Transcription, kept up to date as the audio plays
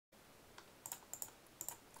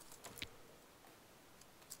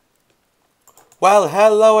Well,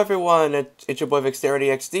 hello everyone, it's your boy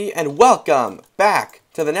XD, and welcome back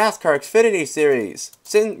to the NASCAR Xfinity Series,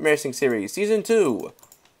 Sim Racing Series, Season 2.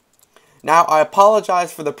 Now, I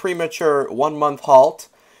apologize for the premature 1-month halt.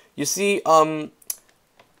 You see,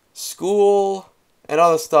 school and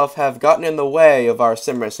other stuff have gotten in the way of our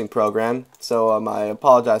sim racing program, so I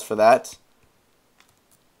apologize for that.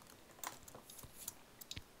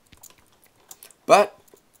 But,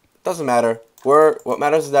 it doesn't matter. What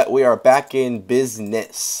matters is that we are back in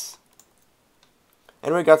business.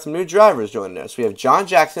 And we got some new drivers joining us. We have John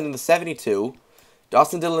Jackson in the 72,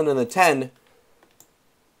 Dawson Dillon in the 10,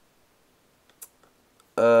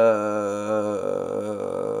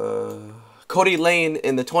 Cody Lane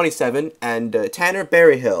in the 27, and Tanner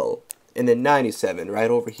Berryhill in the 97,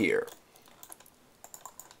 right over here.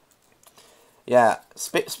 Yeah,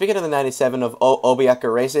 speaking of the 97 of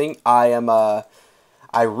Obieka Racing,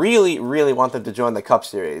 I really want them to join the Cup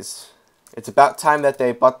Series. It's about time that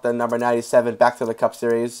they brought the number 97 back to the Cup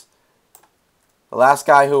Series. The last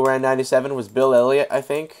guy who ran 97 was Bill Elliott, I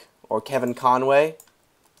think, or Kevin Conway.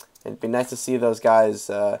 It'd be nice to see those guys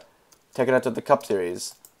take it out to the Cup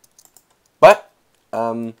Series. But,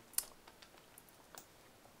 here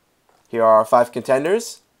are our 5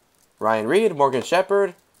 contenders. Ryan Reed, Morgan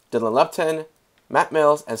Shepherd, Dylan Lupton, Matt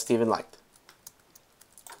Mills, and Stephen Light.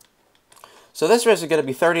 So this race is going to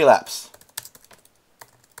be 30 laps.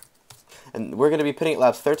 And we're going to be pitting at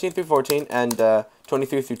laps 13 through 14 and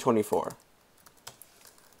 23 through 24.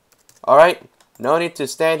 Alright, no need to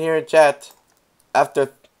stand here and chat.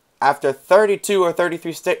 After 32 or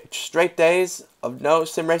 33 straight days of no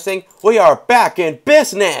sim racing, we are back in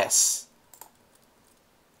business!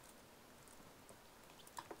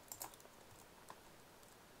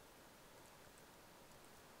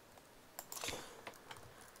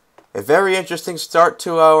 A very interesting start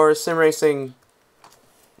to our sim racing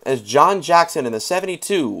as John Jackson in the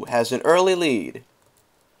 72 has an early lead.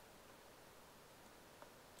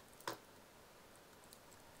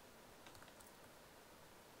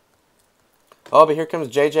 Oh, but here comes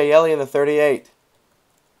J.J. Ellie in the 38.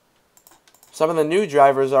 Some of the new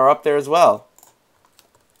drivers are up there as well.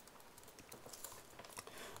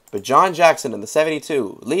 But John Jackson in the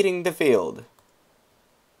 72 leading the field.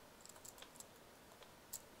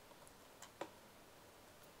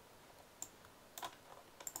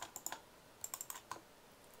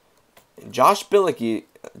 Josh Bilicki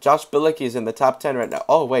is in the top 10 right now.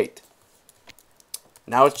 Oh, wait.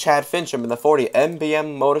 Now it's Chad Fincham in the 40.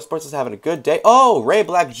 MBM Motorsports is having a good day. Oh, Ray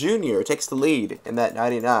Black Jr. takes the lead in that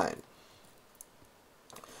 99.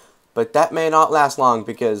 But that may not last long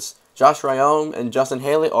because Josh Ryome and Justin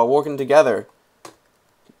Haley are working together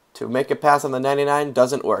to make a pass on the 99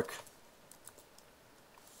 doesn't work.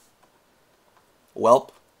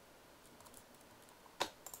 Welp.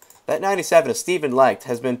 That 97 of Stephen Light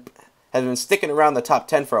has been sticking around the top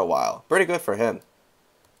 10 for a while. Pretty good for him.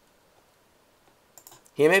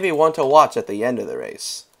 He may be one to watch at the end of the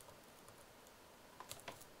race.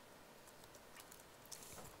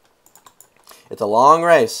 It's a long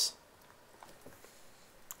race.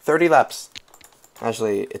 30 laps.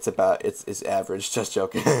 Actually, it's average. Just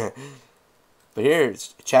joking. But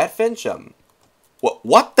here's Chad Fincham.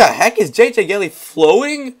 What the heck? Is J.J. Yelly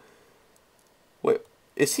floating? Wait,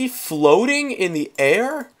 is he floating in the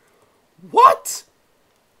air? What?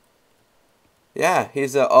 Yeah,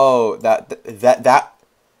 he's a... Oh, that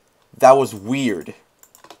was weird.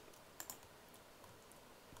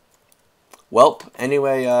 Welp,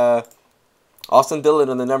 anyway, Austin Dillon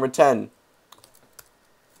in the number 10.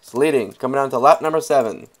 It's leading, coming down to lap number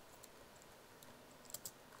 7.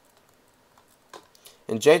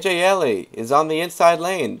 And J.J. Ellie is on the inside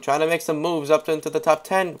lane, trying to make some moves up into the top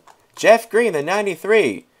 10. Jeff Green, the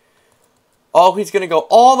 93. Oh, he's going to go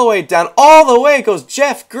all the way down. All the way goes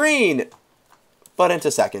Jeff Green. But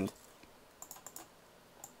into second.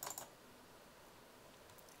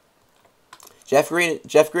 Jeff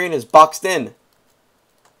Green is boxed in.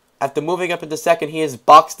 After moving up into second, he is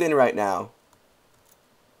boxed in right now.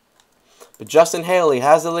 But Justin Haley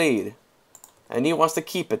has the lead. And he wants to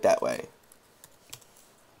keep it that way.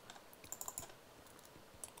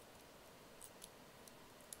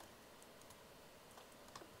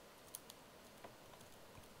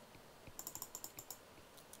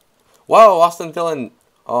 Whoa, Austin Dillon.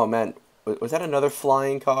 Oh, man. Was that another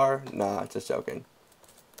flying car? Nah, just joking.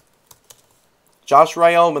 Josh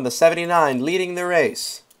Ryome in the 79 leading the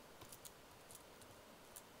race.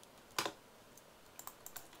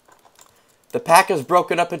 The pack is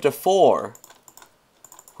broken up into 4,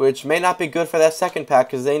 which may not be good for that second pack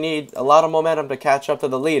because they need a lot of momentum to catch up to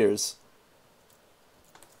the leaders.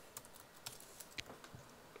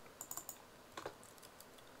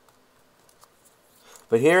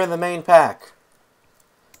 But here in the main pack,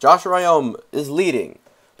 Josh Ryome is leading.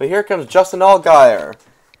 But here comes Justin Allgaier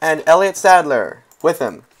and Elliott Sadler with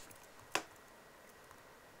him.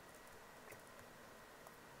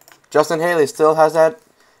 Justin Haley still has that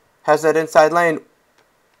inside lane.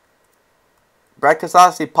 Brad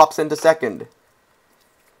Keselowski pops into second.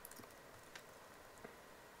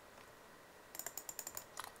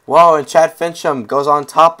 Whoa, and Chad Fincham goes on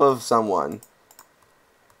top of someone.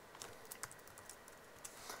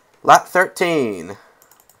 Lap 13.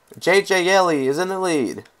 J.J. Yeley is in the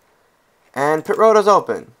lead. And pit road is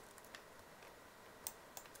open.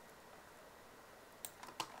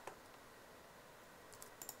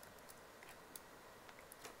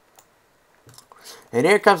 And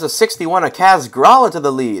here comes the 61 of Kaz Gralla into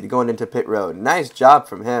the lead going into pit road. Nice job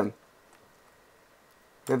from him.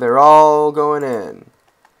 And they're all going in.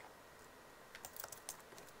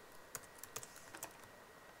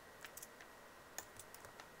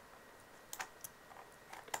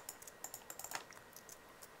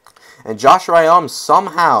 And Josh Ryome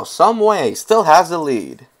somehow, someway, still has the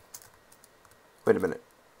lead. Wait a minute.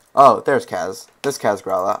 Oh, there's Kaz. This Kaz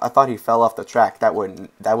Gralla. I thought he fell off the track. That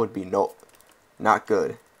would be not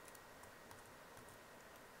good.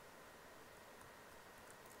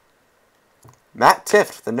 Matt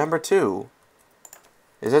Tifft, the number 2,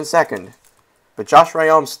 is in second. But Josh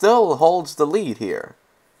Ryome still holds the lead here.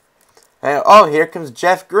 And oh, here comes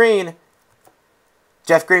Jeff Green.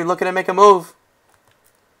 Jeff Green looking to make a move.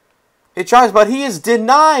 He tries, but he is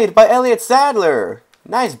denied by Elliott Sadler.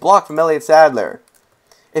 Nice block from Elliott Sadler.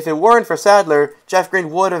 If it weren't for Sadler, Jeff Green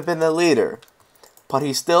would have been the leader. But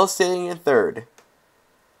he's still sitting in third.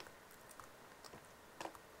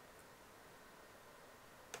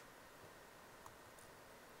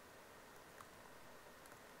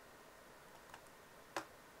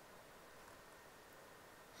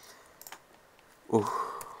 Ooh,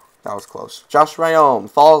 that was close. Josh Ryome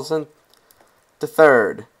falls into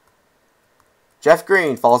third. Jeff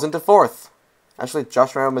Green falls into fourth. Actually,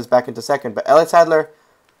 Josh Ryome is back into second, but Elliott Sadler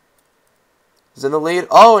is in the lead.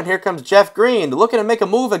 Oh, and here comes Jeff Green looking to make a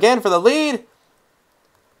move again for the lead.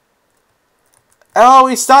 Oh,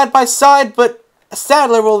 he's side by side, but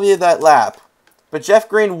Sadler will lead that lap. But Jeff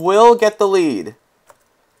Green will get the lead.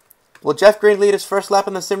 Will Jeff Green lead his first lap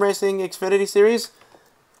in the Sim Racing Xfinity Series?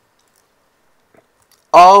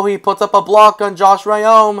 Oh, he puts up a block on Josh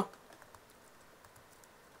Ryome.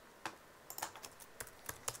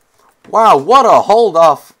 Wow, what a hold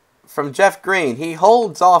off from Jeff Green. He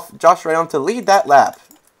holds off Josh Ryome to lead that lap.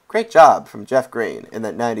 Great job from Jeff Green in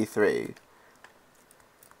that 93.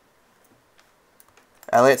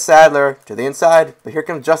 Elliott Sadler to the inside, but here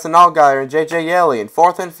comes Justin Allgaier and J.J. Yeley in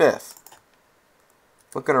 4th and 5th.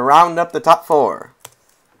 Looking to round up the top 4.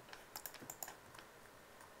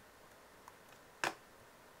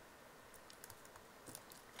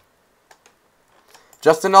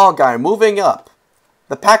 Justin Allgaier moving up.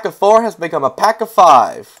 The pack of 4 has become a pack of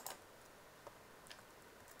 5.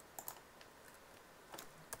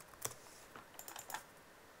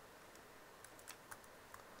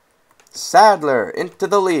 Sadler into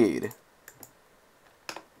the lead.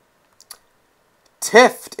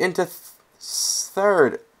 Tifft into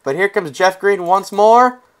third. But here comes Jeff Green once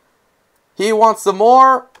more. He wants some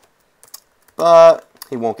more, but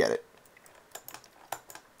he won't get it.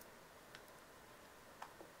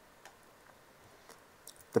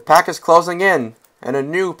 The pack is closing in, and a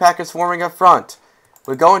new pack is forming up front.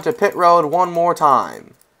 We're going to pit road one more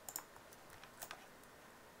time.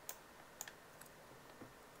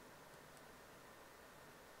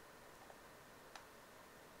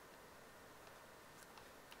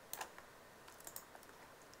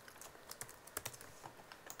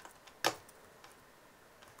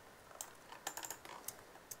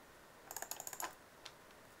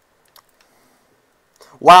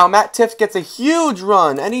 Wow, Matt Tifft gets a huge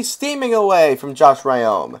run, and he's steaming away from Josh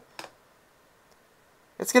Ryome.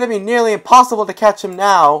 It's going to be nearly impossible to catch him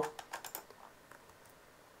now.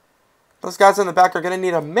 Those guys in the back are going to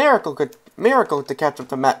need a miracle to catch up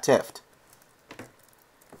to Matt Tifft.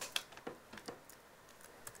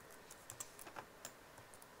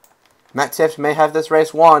 Matt Tifft may have this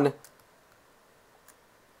race won.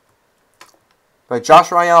 But Josh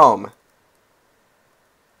Ryome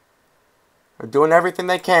are doing everything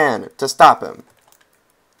they can to stop him.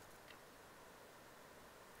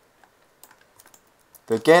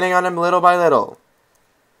 They're gaining on him little by little.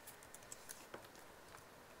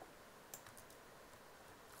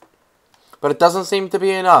 But it doesn't seem to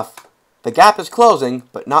be enough. The gap is closing,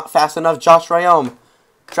 but not fast enough. Josh Ryome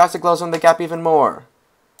tries to close on the gap even more.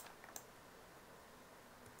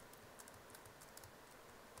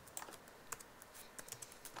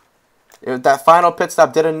 That final pit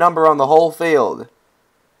stop did a number on the whole field.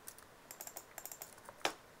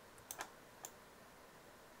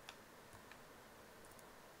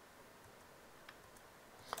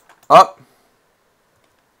 Up.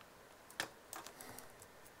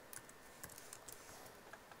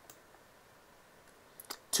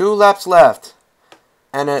 Two laps left.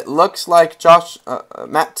 And it looks like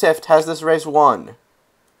Matt Tifft has this race won.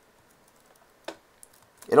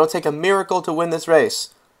 It'll take a miracle to win this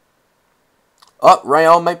race. Oh,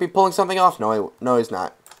 Rayon might be pulling something off. No, he's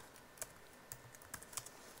not.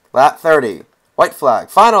 Lap 30. White flag.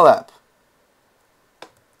 Final lap.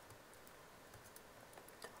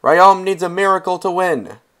 Rayon needs a miracle to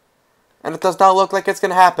win. And it does not look like it's going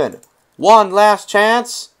to happen. One last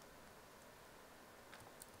chance.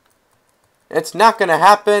 It's not going to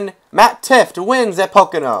happen. Matt Tifft wins at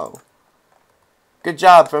Pocono. Good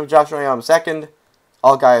job from Josh Rayon second.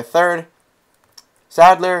 Allgaier third.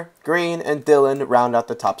 Sadler, Green, and Dillon round out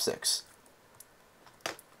the top 6.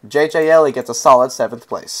 J.J. Ellie gets a solid 7th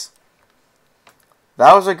place.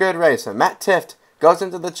 That was a good race, and Matt Tifft goes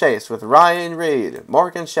into the chase with Ryan Reed,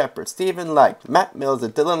 Morgan Shepherd, Stephen Light, Matt Mills,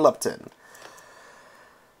 and Dylan Lupton.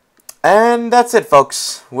 And that's it,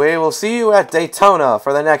 folks. We will see you at Daytona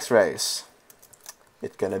for the next race.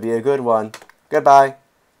 It's going to be a good one. Goodbye.